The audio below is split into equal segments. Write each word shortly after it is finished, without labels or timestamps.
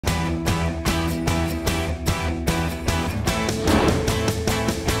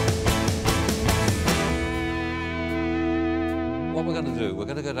we're going to do, we're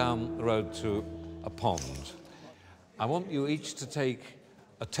going to go down the road to a pond. I want you each to take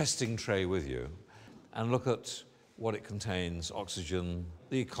a testing tray with you and look at what it contains, oxygen,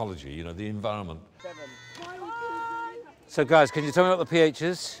 the ecology, you know, the environment. 7. So, guys, can you tell me what the pH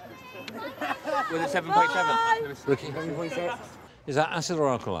is? Was it 7.7? Ricky? 7.6. Is that acid or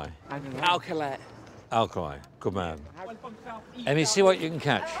alkali? Alkali. Alkali. Good man. Emmy, see what you can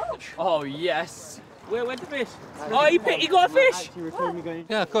catch. Oh, yes. Where's the fish? Oh, he got a fish!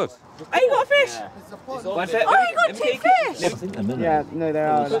 Yeah, good. Oh, you got a fish! Oh, you got 2 fish! Yeah, no, there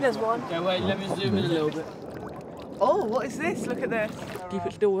are. There's one. Okay, wait, let me zoom in a little bit. Oh, what is this? Look at this. Keep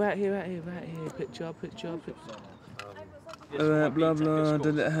it still, right here. Picture. Blah, blah,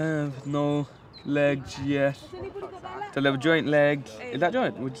 did it have no legs? Yes. Does it have joint legs? Is that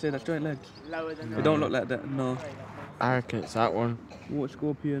joint? Would you say that's joint legs? Lower than It don't look like that, no. I reckon it's that one. Water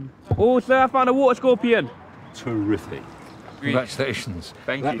scorpion. Oh, sir, I found a water scorpion. Terrific. Congratulations.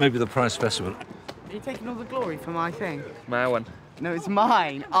 Thank That you. may be the prize specimen. Are you taking all the glory for my thing? My one. No, it's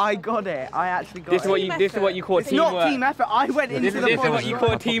mine. I got it. I actually got it. This is what you call It's teamwork. not team effort. I went into the This is pond what you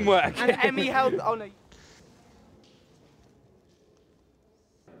call teamwork. and Emmy held. Oh no.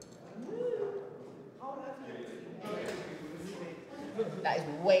 That is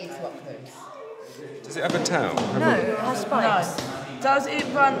way too up close. Does it have a tail? No, it has spikes. Does it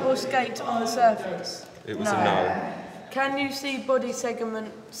run or skate on the surface? It was a no. Can you see body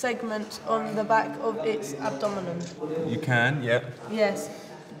segments on the back of its abdomen? You can, yep. Yes.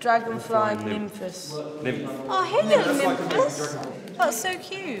 Dragonfly nymphus. Oh, hello, Nymphus. That's so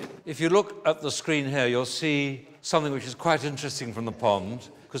cute. If you look at the screen here, you'll see something which is quite interesting from the pond,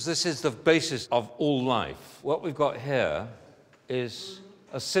 because this is the basis of all life. What we've got here is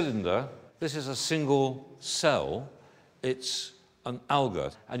a cylinder. This is a single cell. It's an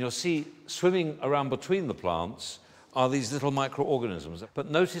alga. And you'll see swimming around between the plants are these little microorganisms. But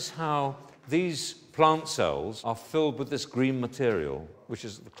notice how these plant cells are filled with this green material, which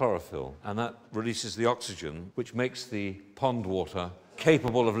is the chlorophyll, and that releases the oxygen, which makes the pond water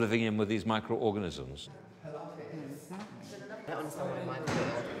capable of living in with these microorganisms.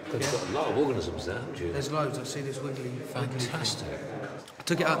 You've got a lot of organisms there, haven't you? There's loads. I see this wiggly. Fantastic. I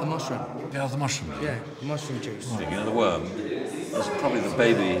took it out of the mushroom. Yeah, the mushroom. Yeah, the mushroom juice. You know, the worm, it's probably the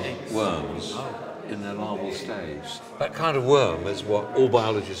baby worms in their larval stage. That kind of worm is what all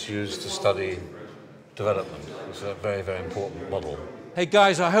biologists use to study development. It's a very, very important model. Hey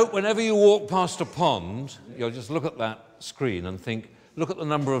guys, I hope whenever you walk past a pond, you'll just look at that screen and think, look at the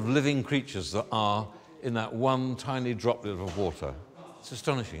number of living creatures that are in that one tiny droplet of water. It's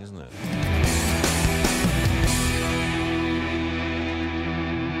astonishing, isn't it?